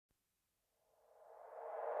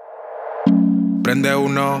Prende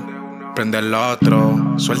uno, prende el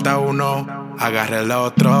otro. Suelta uno, agarra el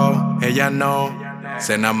otro. Ella no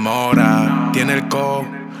se enamora, tiene el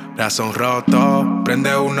corazón roto.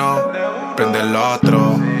 Prende uno, prende el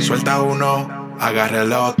otro. Suelta uno, agarra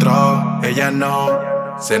el otro. Ella no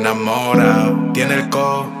se enamora, tiene el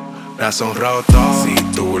corazón roto. Si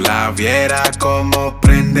tú la vieras como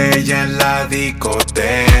prende ella en la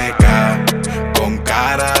discoteca, con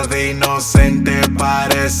cara de inocente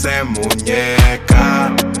parece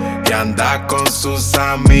muñeca, y anda con sus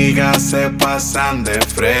amigas, se pasan de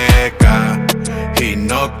freca. Y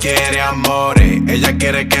no quiere amores, ella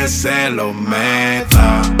quiere que se lo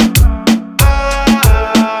meta.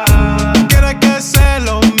 Quiere que se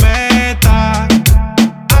lo meta.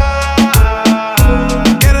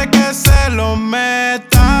 Quiere que se lo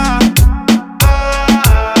meta.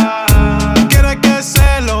 Quiere que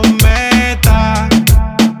se lo meta.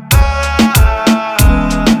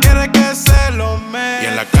 Quiere que se lo meta. Y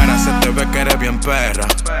en la cara se te ve que eres bien perra.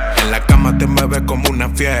 En la cama te mueves como una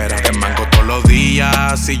fiera. Te mango todos los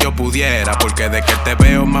días si yo pudiera, porque de que te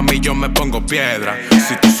veo, mami, yo me pongo piedra.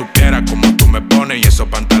 Si tú supieras cómo tú me pones y esos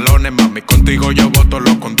pantalones, mami, contigo yo boto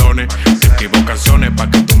los condones. Te escribo canciones pa'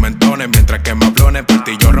 que tú me entones, mientras que me hablones, por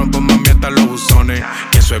ti yo rompo, mami, hasta los buzones.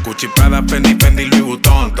 Y eso es Gucci, Prada, Fendi, Louis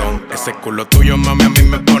Vuitton. Ese culo tuyo, mami, a mí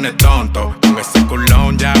me pone tonto. Con ese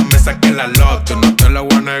culón ya me saqué la loto. No te lo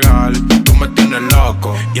voy a negar, tú me tienes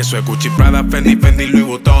loco. Y eso es Gucci, Prada, Fendi, Louis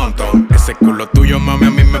Vuitton. Ese culo tuyo, mami,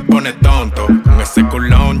 a mí me pone tonto. Con ese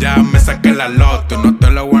culón ya me saqué la loto. No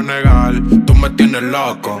te lo voy a negar, tú me tienes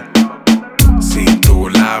loco. Si tú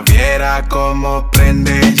la vieras como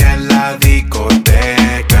prende ella en la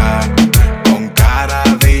discoteca, con cara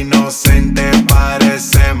de inocente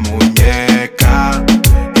parece muñeca,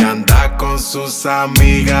 y anda con sus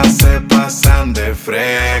amigas, se pasan de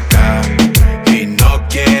freca. Y no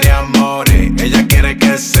quiere amores, ella quiere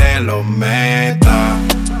que se lo meta.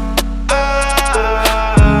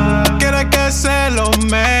 Quiere que se lo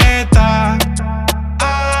meta.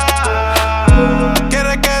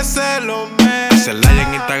 Quiere que se lo meta. Hace like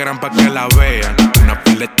en Instagram pa' que la vean. Una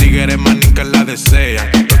pila de tigres, manín, que la desean.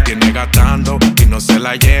 Lo tiene gastando y no se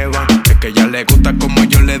la llevan. Es que ella le gusta como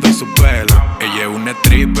yo le doy su pelo. Ella es una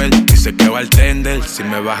stripper, dice que va al tender. Si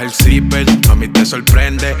me baja el zipper, a mí te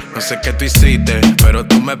sorprende. No sé qué tú hiciste, pero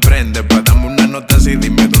tú me prendes. Pues dame una nota así,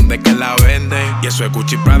 dime dónde que la venden. Y eso es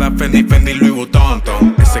Gucci, Prada, Fendi, Louis Vuitton.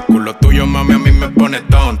 Ese culo tuyo, mami, a mí me pone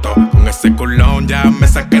tonto. Con ese culón ya me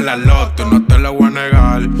saqué la loto. No te lo voy a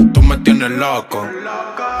negar, tú me tienes loco.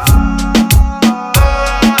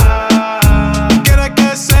 Quiere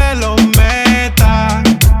que se lo meta.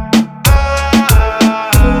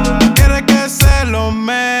 Quiere que se lo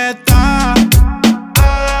meta.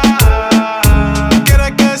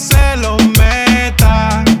 Quiere que se lo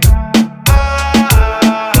meta.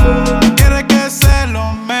 Quiere que se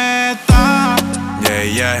lo meta.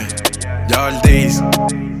 Yeah, Jordizy,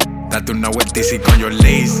 date una vueltiza con your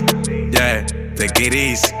list. Yeah, take it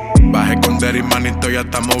easy. Bajé con Derry, manito, ya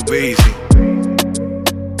estamos busy.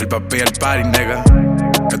 El papi y el party, nega.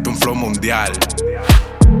 Esto es un flow mundial.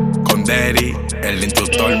 Con Derry, el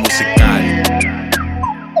instructor musical.